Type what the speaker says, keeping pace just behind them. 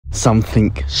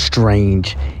Something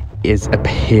strange is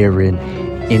appearing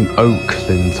in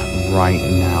Oakland right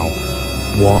now.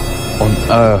 What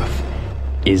on earth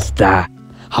is that?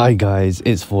 Hi guys,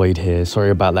 it's Void here. Sorry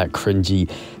about that cringy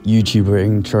YouTuber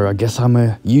intro. I guess I'm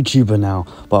a YouTuber now,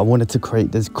 but I wanted to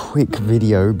create this quick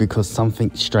video because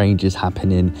something strange is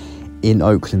happening in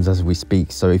Oaklands as we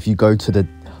speak. So if you go to the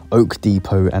Oak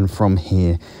Depot and from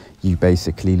here, you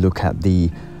basically look at the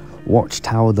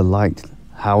watchtower, the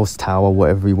lighthouse tower,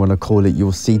 whatever you want to call it,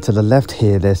 you'll see to the left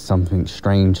here there's something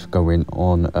strange going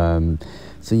on.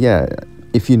 So yeah,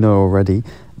 if you know already,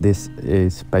 this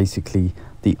is basically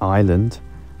the island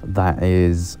that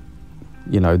is,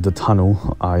 you know, the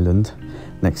tunnel island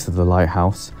next to the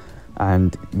lighthouse.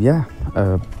 And yeah,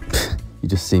 you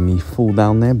just see me fall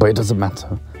down there, but it doesn't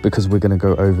matter because we're going to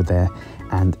go over there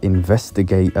and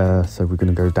investigate. So we're going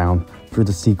to go down through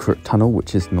the secret tunnel,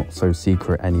 which is not so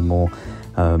secret anymore.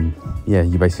 Yeah,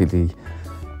 you basically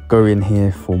go in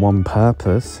here for one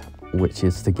purpose, which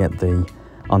is to get the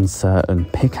uncertain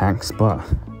pickaxe, but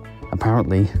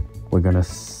apparently we're going to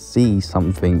see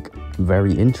something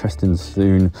very interesting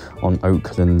soon on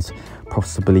Oaklands,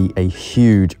 possibly a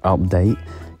huge update,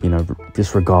 you know,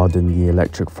 disregarding the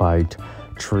electrified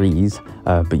trees.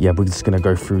 But yeah, we're just going to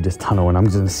go through this tunnel and I'm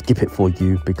just going to skip it for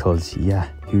you because yeah,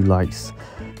 who likes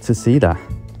to see that?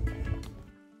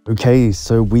 Okay,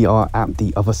 so we are at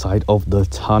the other side of the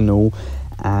tunnel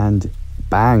and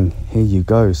bang, here you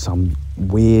go, some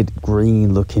weird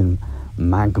green looking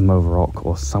magma rock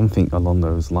or something along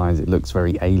those lines. It looks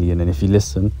very alien, and if you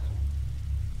listen,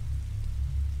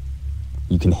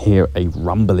 you can hear a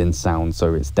rumbling sound,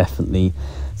 so it's definitely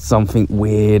something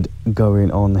weird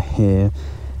going on here.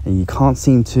 And you can't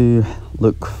seem to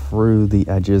look through the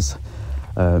edges,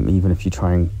 even if you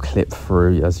try and clip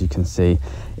through. As you can see,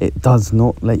 it does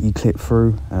not let you clip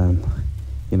through.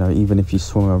 You know, even if you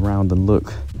swing around and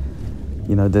look,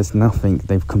 you know, there's nothing.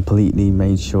 They've completely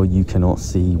made sure you cannot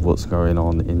see what's going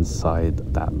on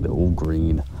inside that little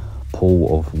green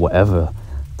pool of whatever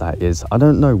that is. I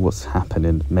don't know what's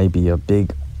happening. Maybe a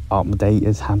big update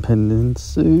is happening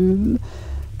soon,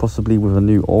 possibly with a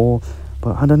new ore,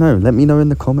 but I don't know. Let me know in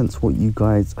the comments what you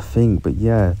guys think. But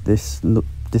yeah, this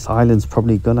island's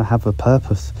probably gonna have a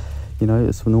purpose. You know,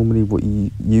 it's normally what you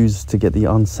use to get the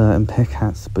uncertain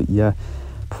pickaxe. But yeah,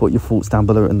 put your thoughts down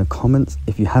below in the comments.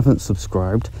 If you haven't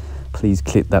subscribed, please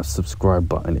click that subscribe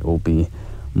button. It will be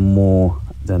more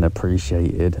than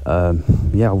appreciated.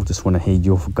 Yeah, I just want to hear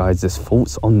your guys'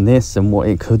 thoughts on this and what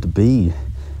it could be.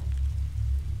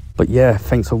 But yeah,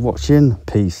 thanks for watching.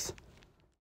 Peace.